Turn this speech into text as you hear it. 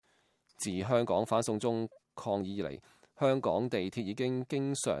自香港反送中抗議以嚟，香港地鐵已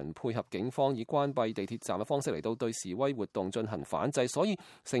經常配合警方以關閉地鐵站嘅方式嚟到對示威活動進行反制，所以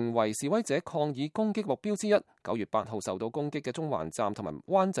成為示威者抗議攻擊目標之一。9月8號受到攻擊嘅中環站同埋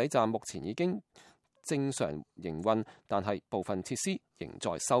灣仔站目前已經正常營運，但係部分設施仍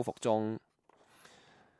在修復中。